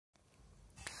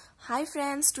Hi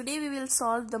friends, today we will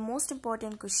solve the most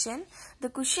important question. The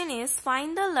question is,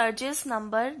 find the largest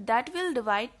number that will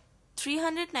divide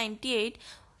 398,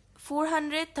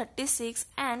 436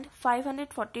 and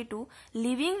 542,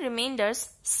 leaving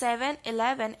remainders 7,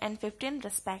 11 and 15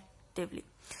 respectively.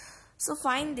 So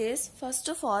find this. First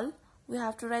of all, we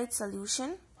have to write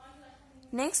solution.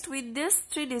 Next, with this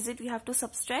 3 digit, we have to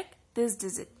subtract this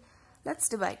digit. Let's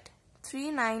divide.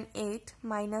 398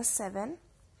 minus 7.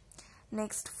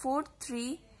 Next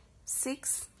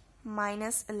 436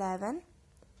 minus 11,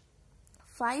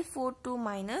 542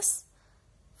 minus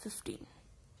 15.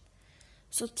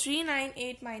 So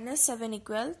 398 minus 7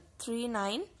 equal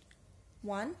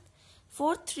 391.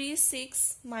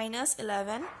 436 minus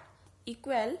 11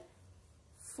 equal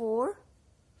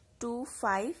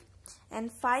 425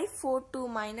 and 542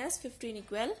 minus 15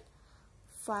 equal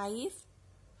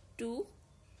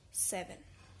 527.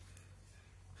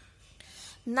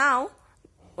 Now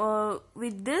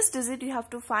with this digit you have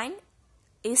to find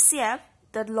ACF,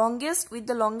 the longest, with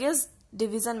the longest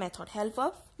division method. Help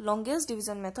of longest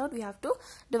division method, we have to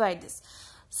divide this.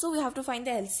 So we have to find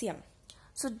the LCM.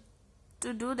 So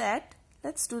to do that,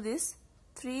 let's do this.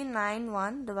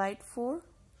 391 divide 4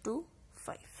 to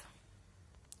 5.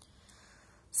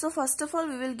 So first of all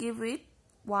we will give it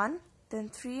 1, then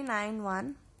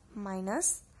 391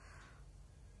 minus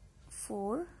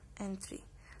 4 and 3.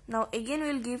 Now again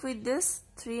we will give with this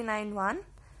 391.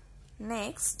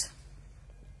 Next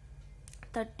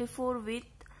 34 with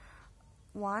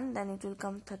 1, then it will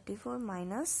come 34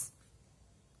 minus,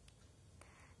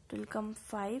 it will come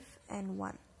 5 and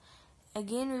 1.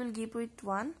 Again we will give with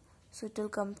 1, so it will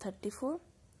come 34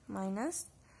 minus,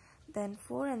 then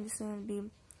 4, and this one will be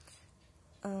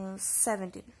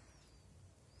 17.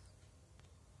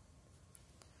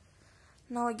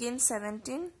 Now again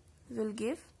 17 will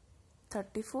give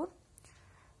 34.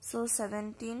 So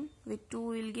 17 with 2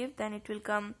 will give, then it will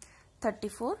come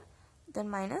 34, then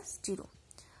minus 0.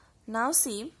 Now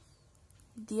see,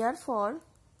 therefore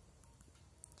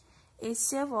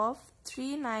HCF of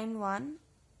 391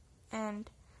 and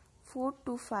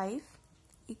 425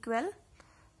 equal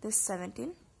this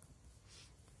 17.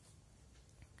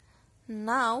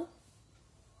 Now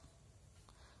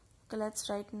let's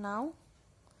write, now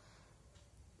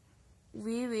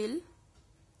we will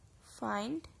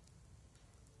find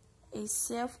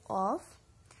HCF of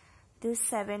this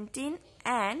 17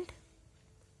 and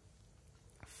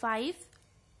 5.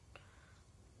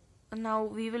 Now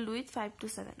we will do it 5 to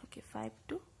 7. Okay, 5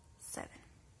 to 7.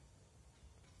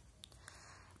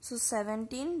 So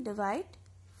 17 divide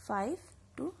 5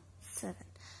 to 7.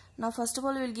 Now first of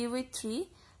all we will give it 3.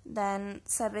 Then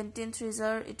 17 3s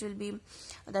are, it will be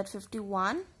that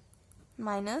 51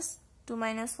 minus 2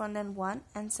 minus 1, then 1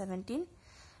 and 17.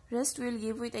 Rest we will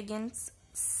give with again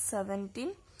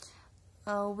 17.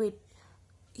 Wait,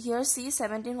 here see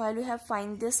 17, while we have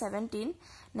find this 17,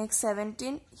 next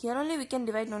 17, here only we can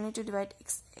divide, no need to divide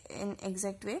in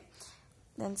exact way.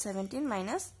 Then 17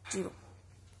 minus 0.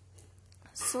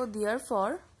 So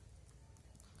therefore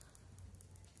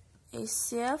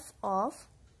HCF of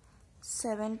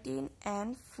 17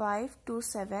 and 5 to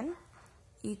 7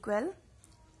 equal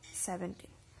 17.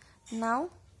 Now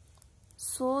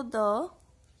so the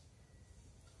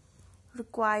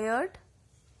required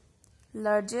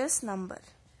largest number,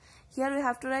 here we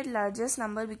have to write largest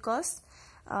number because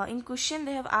in question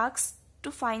they have asked to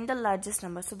find the largest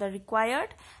number. So the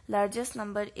required largest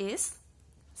number is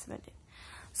 17.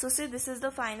 So see, this is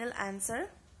the final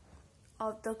answer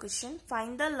of the question.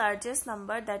 Find the largest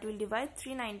number that will divide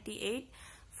 398,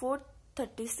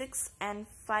 436 and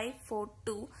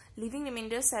 542, leaving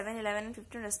remainder 7, 11 and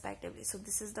 15 respectively. So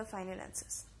this is the final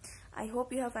answers. I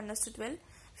hope you have understood well.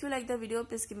 If you like the video,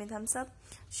 please give me a thumbs up,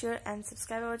 share and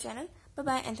subscribe our channel. Bye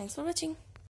bye and thanks for watching.